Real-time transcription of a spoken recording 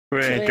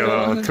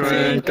Twinkle,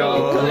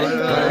 twinkle,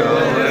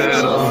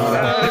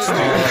 little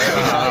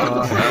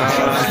star.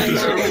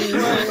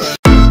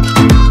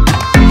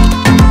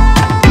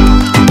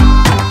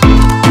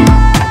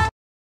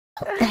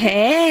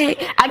 Hey,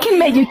 I can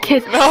make you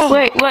kiss. No.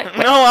 Wait, what?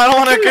 No, I don't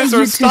want to kiss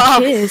her.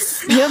 Stop.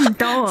 Kiss. You're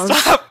dumb.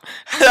 Stop.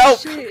 Help.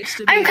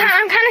 I'm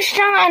kind of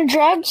strong on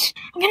drugs.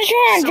 I'm kind of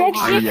strong on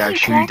drugs. Yeah,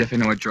 actually, you definitely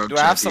know what drugs Do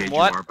I have some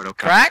what? are, but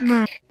okay. Crack?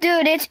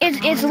 Dude,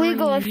 it's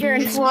legal if you're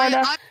in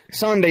Florida.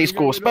 Sunday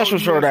school, special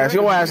short ass.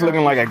 Your ass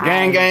looking like a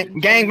gang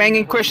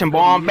banging Christian boy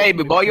on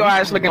baby boy. Your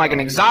ass looking like an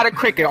exotic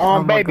cricket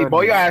on baby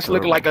boy. Your ass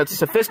looking like a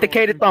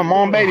sophisticated thumb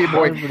on baby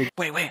boy.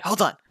 Wait,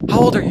 hold on.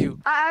 How old are you?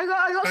 I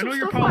know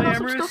you're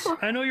polyamorous.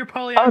 I know you're Oh,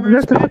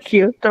 polyamorous. that's so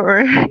cute. Don't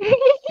worry. No.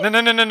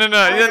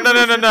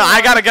 I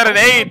gotta get an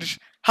age.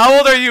 How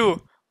old are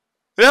you?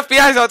 The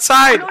FBI's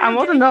outside. I'm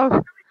old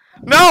enough.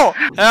 No!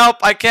 Help!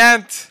 I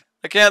can't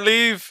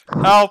leave.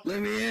 Help!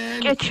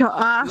 Get your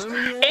ass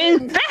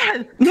in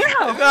bed. No.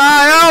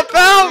 Help!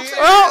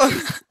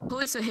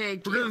 Police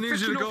ahead. We're gonna need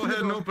you to go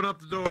ahead and open up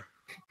the door.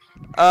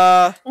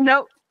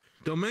 Nope.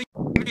 Don't make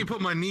me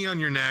put my knee on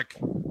your neck.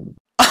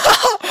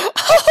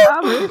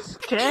 I'm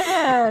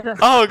scared.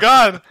 Oh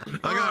God!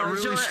 I got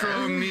really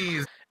strong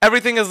knees.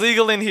 Everything is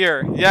legal in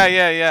here.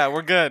 Yeah.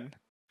 We're good.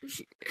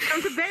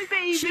 Come to bed,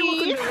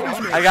 baby.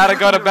 I gotta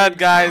go to bed,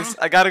 guys.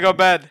 I gotta go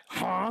bed.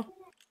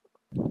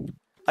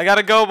 I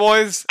gotta go,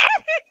 boys.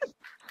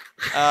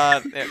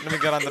 Let me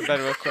get on the bed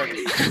real quick.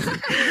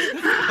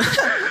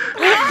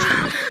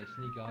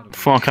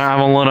 Fuck, I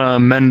have a lot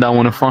of men that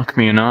want to fuck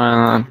me, you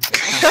know?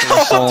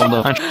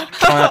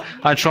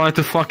 I try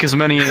to fuck as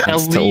many, at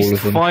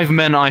least 5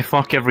 men I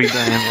fuck every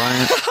day,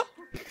 right?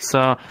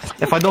 So,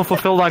 if I don't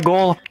fulfill that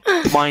goal,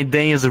 my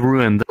day is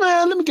ruined.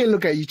 Man, let me get a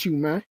look at you two,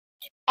 man.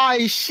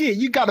 Aye, shit,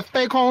 you got a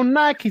fake on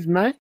Nikes,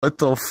 man. What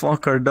the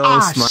fuck are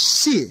those, man?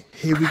 Shit,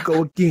 here we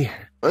go again.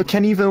 I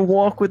can't even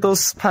walk with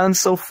those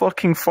pants so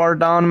fucking far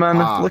down, man.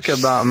 Look at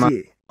that,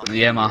 man.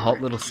 Yeah, my hot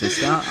little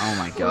sister. Oh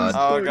my god.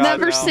 Oh God!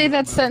 Never no. say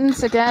that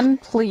sentence again,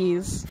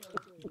 please.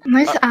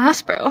 Nice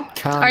ass, bro.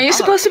 Are you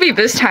supposed to be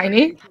this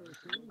tiny?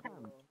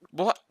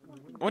 What?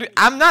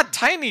 I'm not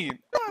tiny.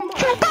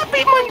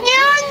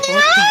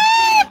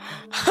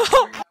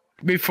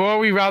 Before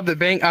we rob the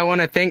bank, I want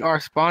to thank our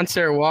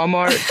sponsor,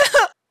 Walmart.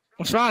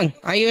 What's wrong?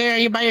 Are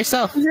you by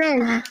yourself?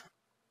 Really?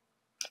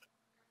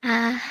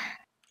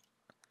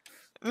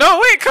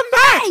 No, wait, come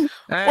back.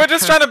 We're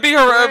just trying to be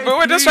her.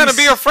 We're just trying to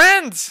be her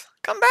friends.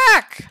 Come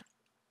back.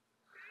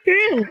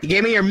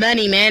 Give me your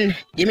money, man.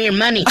 Give me your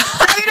money.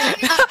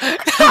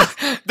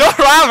 Don't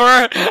rob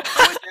her.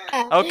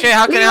 Okay,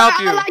 how can I help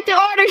I'd you? like to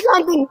order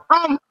something.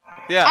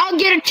 Yeah. I'll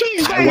get a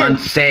cheeseburger. I want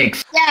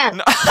 6. Yeah.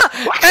 No.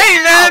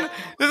 Hey, man,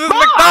 this is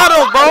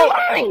McDonald's, bro.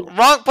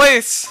 Wrong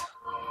place.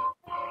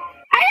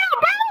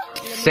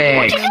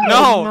 6.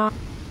 No.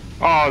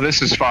 Oh,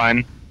 this is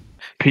fine.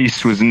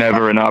 Peace was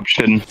never an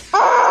option.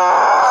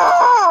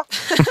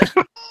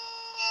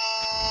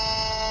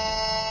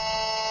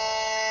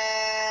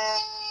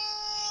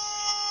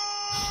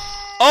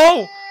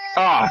 Oh!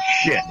 Ah,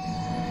 shit.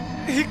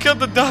 He killed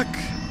the duck.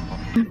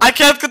 I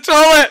can't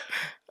control it.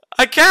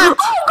 I can't.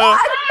 Oh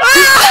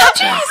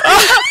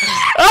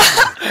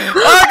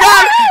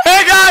God!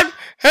 Hey God!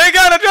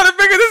 I'm trying to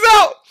figure this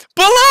out.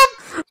 Pull up!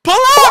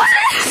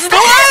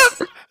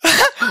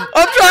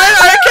 I'm trying.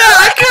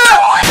 I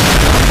can't.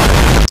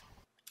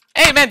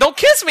 Hey man, don't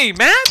kiss me,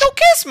 man. Don't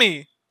kiss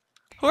me.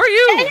 Who are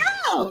you?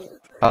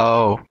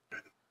 Oh.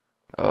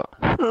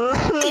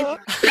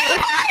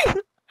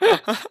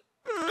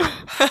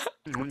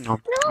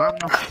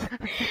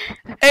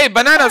 Hey,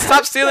 Banana,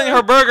 stop stealing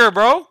her burger,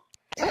 bro.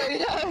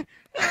 My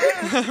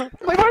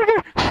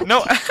burger.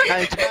 No.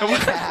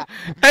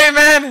 Hey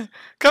man,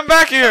 come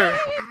back here.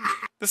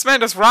 This man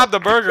just robbed a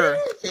burger.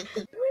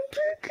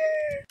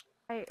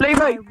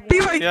 Levi,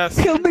 Yes.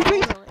 kill me,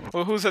 please.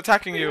 Well, who's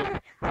attacking you?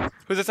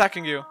 Who's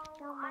attacking you?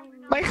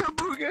 My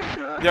hamburger.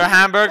 Your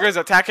hamburger is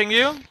attacking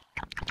you?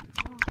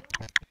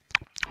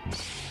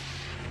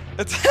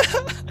 It's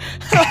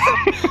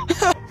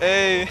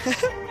hey.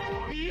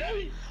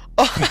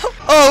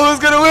 Oh, who's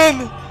gonna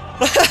win?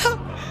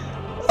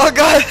 Oh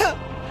God.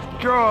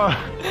 Draw.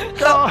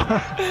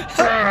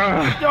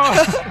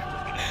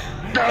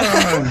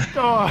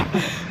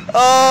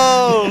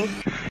 Oh.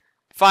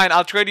 Fine,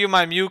 I'll trade you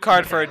my Mew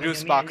card for a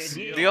juice box.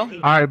 Deal?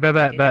 Alright, bet.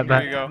 Here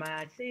you go.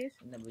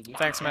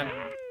 Thanks, man.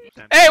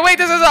 Hey, wait,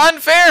 this is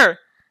unfair!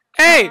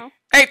 Hey!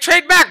 Hey,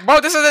 trade back, bro!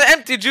 This is an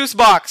empty juice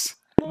box!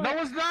 No,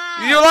 it's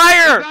not. You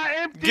liar!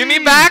 Give me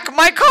back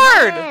my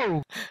card!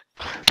 No.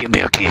 Give me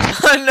a key.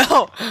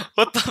 No!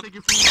 What the?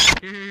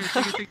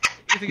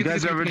 You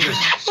guys ever just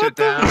sit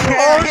down?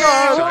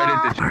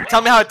 Oh no!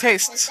 Tell me how it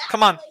tastes.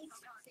 Come on.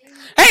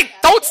 Hey!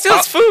 Don't steal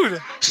his food!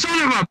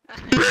 Son of a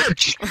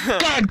bitch!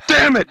 God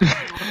damn it!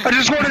 I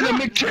just wanted a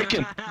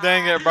McChicken.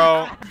 Dang it,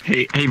 bro.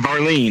 Hey,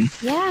 Varlene.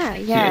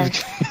 Yeah.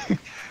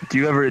 Do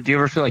you ever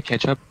feel like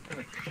ketchup?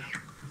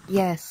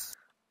 Yes.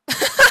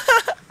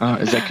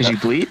 Is that because you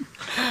bleed?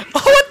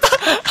 What the?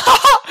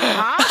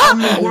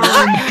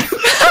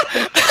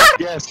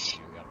 Yes.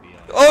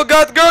 Oh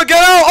god, girl, get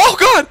out! Oh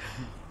god!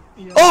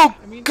 Oh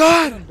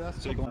god!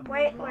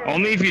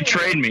 Only if you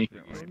trade me.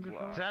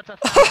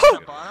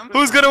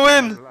 Who's gonna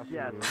win?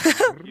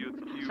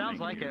 Sounds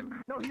like it.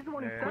 No, he's the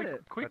one who said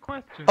it. Quick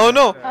question. Oh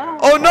no!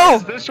 Oh no!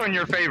 Is this one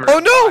your favorite? Oh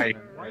no!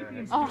 Why?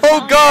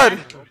 Oh god!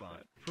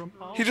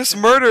 He just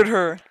murdered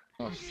her.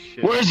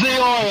 Where's the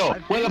oil?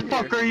 Where the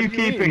fuck are you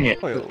keeping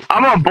it?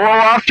 I'm gonna blow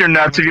off your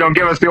nuts if you don't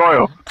give us the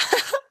oil.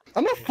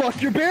 I'm gonna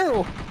fuck your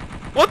barrel.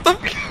 What the?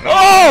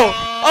 Oh!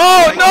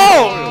 Oh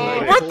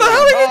no! What the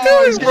hell are you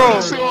doing,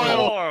 bro?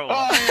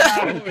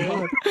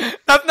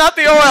 That's not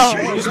the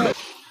oil.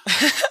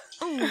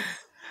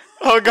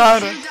 Oh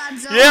god.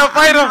 Yeah,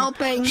 fight him!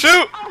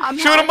 Shoot!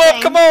 Shoot him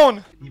up, come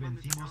on!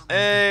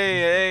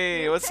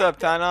 Hey, what's up,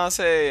 Thanos?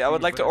 Hey, I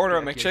would like to order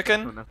a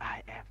McChicken.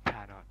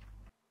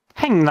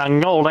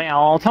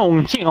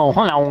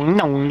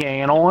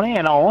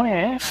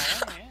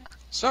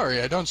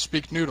 Sorry, I don't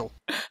speak noodle.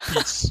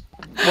 Peace.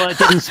 Well, I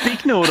didn't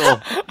speak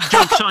noodle.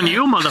 Joke's on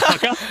you,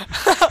 motherfucker.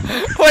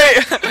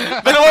 Wait,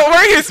 then what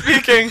were you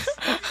speaking?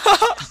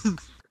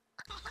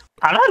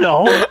 I don't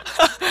know.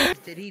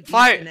 Did he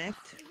Fight. disconnect?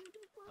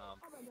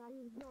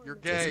 You're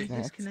gay.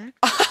 Disconnect?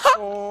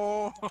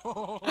 Oh.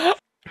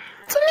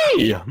 It's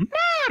me,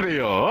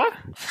 Mario. What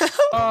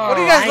are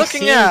you guys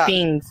looking at?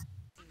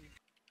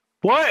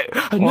 What?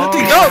 Nothing. No,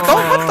 don't.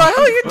 What the hell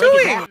are you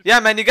doing? Yeah,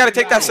 man, you gotta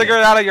take that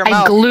cigarette out of your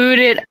mouth.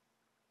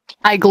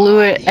 I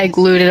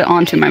glued it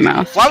onto my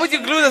mouth. Why would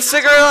you glue the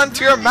cigarette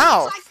onto your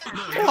mouth?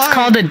 It's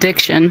called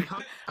addiction.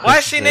 Why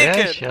is she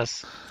naked?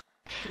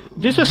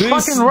 This is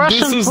fucking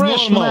Russian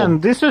press, man.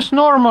 This is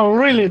normal,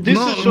 really. This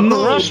is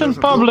Russian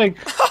public.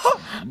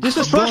 This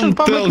is Russian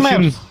public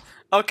maps.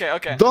 Okay,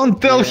 okay. Don't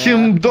tell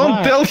him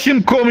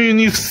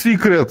communist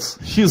secrets.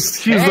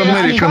 He's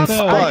American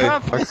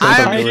spy.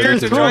 I am here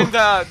to join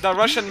the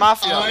Russian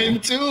mafia. I am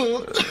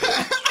too.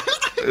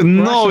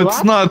 No,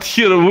 it's not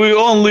here. We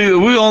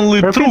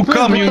only true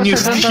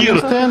communists here.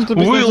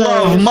 We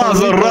love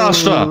Mother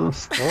Russia.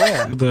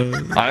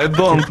 I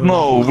don't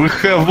know. We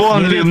have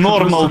only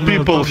normal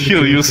people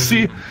here. You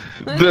see,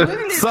 here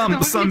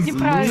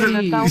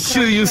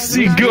you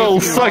see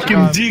girls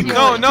sucking dick.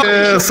 No.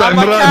 Yes, I'm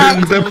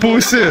rubbing the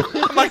pussy.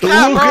 Look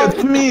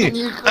at me.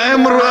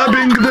 I'm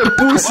rubbing the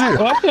pussy.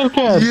 Yeah.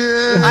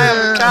 I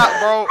am a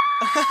cat, bro.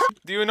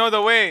 Do you know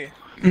the way?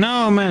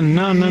 No, man,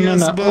 no.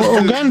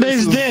 Uganda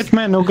is dead,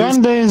 man.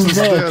 Uganda is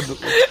dead.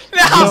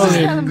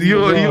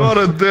 You're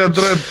a dead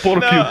red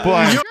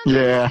porcupine.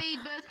 Yeah.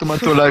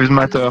 Tomato lives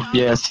matter.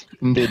 Yes,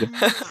 indeed.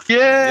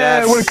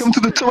 Yeah, welcome to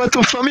the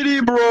tomato family,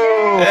 bro.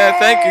 Yeah,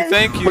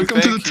 thank you.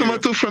 Welcome to the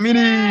tomato family.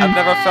 I've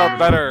never felt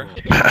better.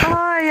 Oh,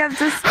 I have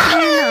this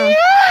thing.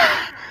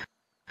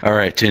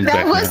 Alright, change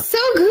back now. That was so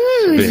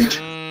good.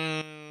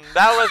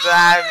 That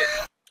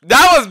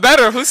was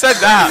better. Who said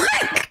that?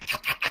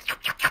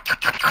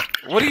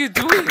 What are you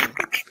doing?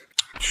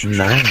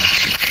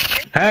 Nice.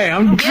 Hey,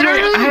 I'm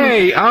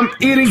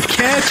eating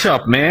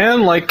ketchup,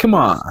 man. Like, come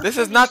on. This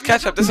is not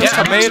ketchup. This is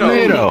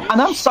tomato.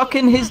 And I'm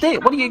sucking his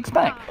dick. What do you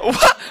expect?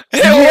 What?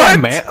 Yeah,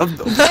 man.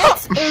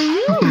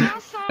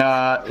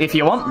 If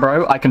you want,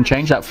 bro, I can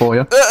change that for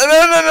you. No.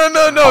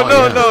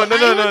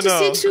 I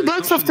just see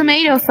 $2 of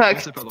tomato fuck.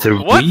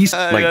 Please,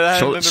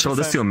 show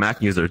this to a Mac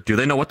user. Do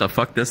they know what the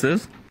fuck this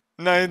is?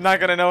 No, he's not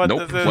gonna know what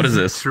this is. What is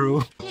this?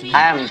 True. I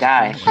am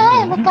Guy.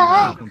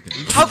 How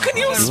can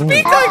you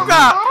speak like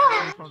that?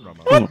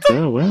 What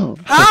the?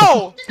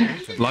 How?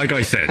 Like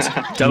I said,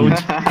 don't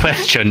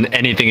question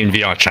anything in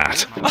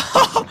VRChat.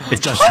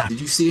 It's just.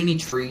 Did you see any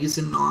trees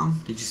in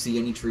Nam? Did you see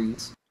any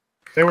trees?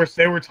 They were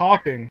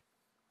talking.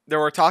 They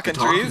were talking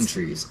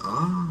trees?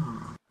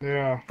 Ah.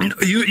 Yeah.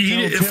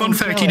 Fun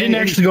fact, he didn't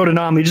actually go to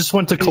Nam, he just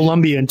went to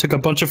Colombia and took a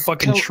bunch of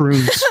fucking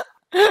shrooms.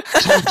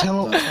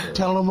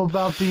 Tell him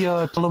about the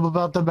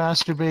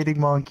masturbating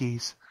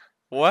monkeys.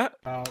 What?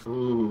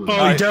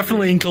 Oh,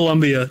 definitely in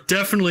Colombia.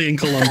 Definitely in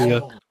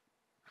Colombia.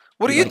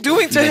 What are you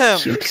doing to him?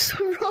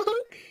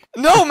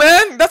 No,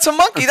 man, that's a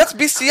monkey. That's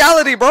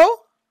bestiality, bro.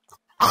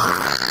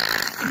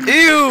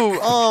 Ew!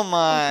 Oh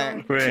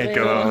my!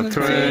 Twinkle,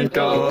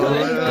 twinkle,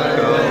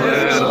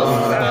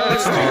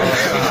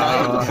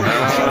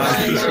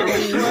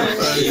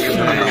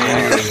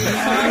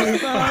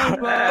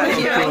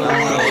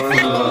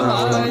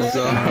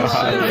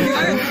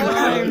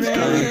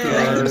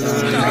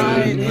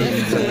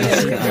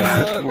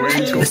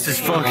 This is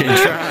fucking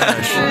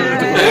trash.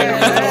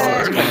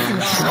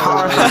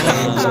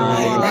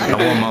 I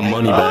want my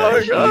money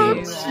back.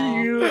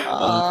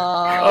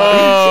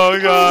 Oh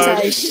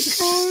god!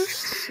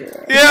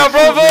 Yeah,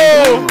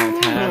 bravo!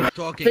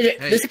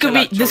 This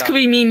could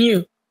be me and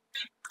you.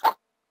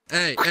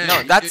 Hey,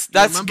 no,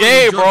 that's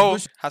gay, bro.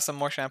 Have some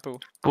more shampoo.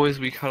 Boys,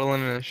 we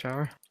cuddling in the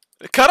shower.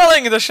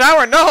 Cuddling in the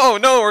shower? No,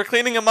 we're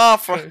cleaning him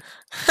off.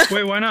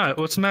 Wait, why not?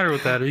 What's the matter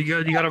with that?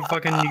 You got a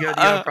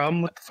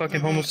problem with the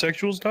fucking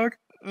homosexuals, dog?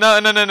 No.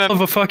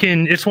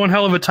 It's one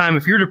hell of a time.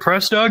 If you're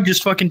depressed, dog,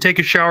 just fucking take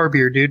a shower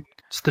beer, dude.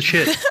 It's the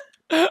shit.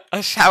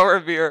 A shower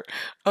beer.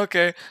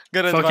 Okay,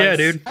 good advice. Fuck yeah,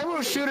 dude. I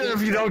will shoot her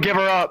if you don't give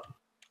her up.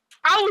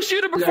 I will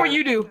shoot her before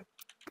you do.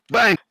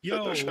 Bang.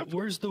 Yo,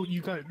 where's the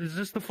you got? Is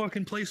this the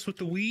fucking place with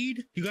the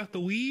weed? You got the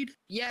weed?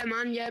 Yeah,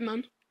 man. Yeah,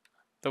 man.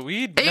 The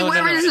weed? Hey, No,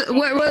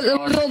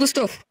 where's all the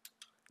stuff?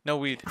 No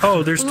weed.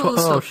 Oh, there's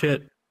oh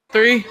shit.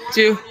 3,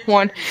 2,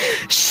 1.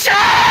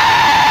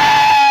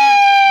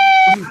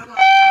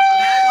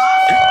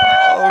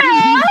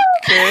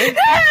 Okay.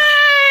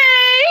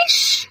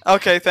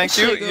 Okay, thank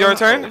you. Your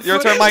turn. Your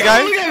turn, my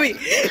guy.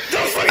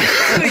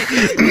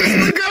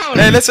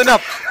 Hey, listen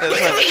up.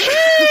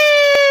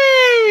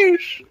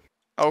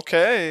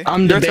 Okay.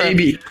 I'm the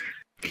baby.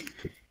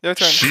 Your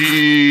turn.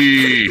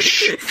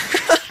 Sheesh.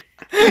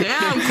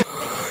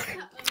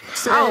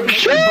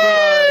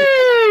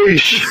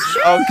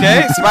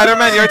 Okay,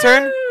 Spider-Man, your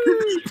turn.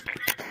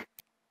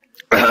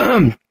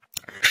 I'm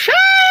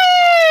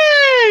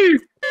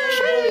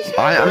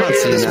not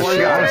seeing that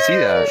shit. I don't see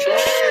that.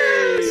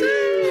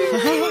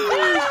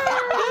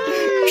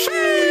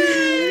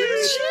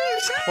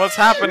 What's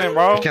happening,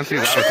 bro? I can't see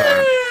that.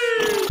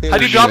 How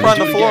do you drop her on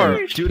the floor?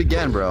 Do it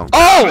again, bro.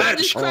 Oh!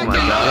 Oh my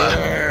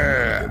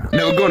god.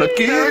 Never gonna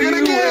kill you.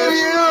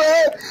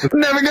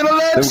 Never gonna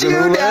let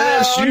you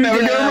down.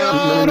 Never gonna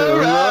run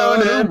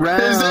around and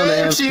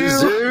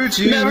desert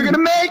you. Never gonna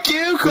make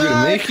you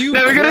cry.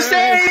 Never gonna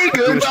say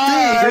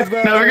goodbye.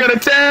 Never gonna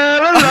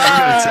tell a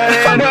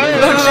lie.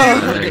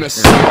 Never gonna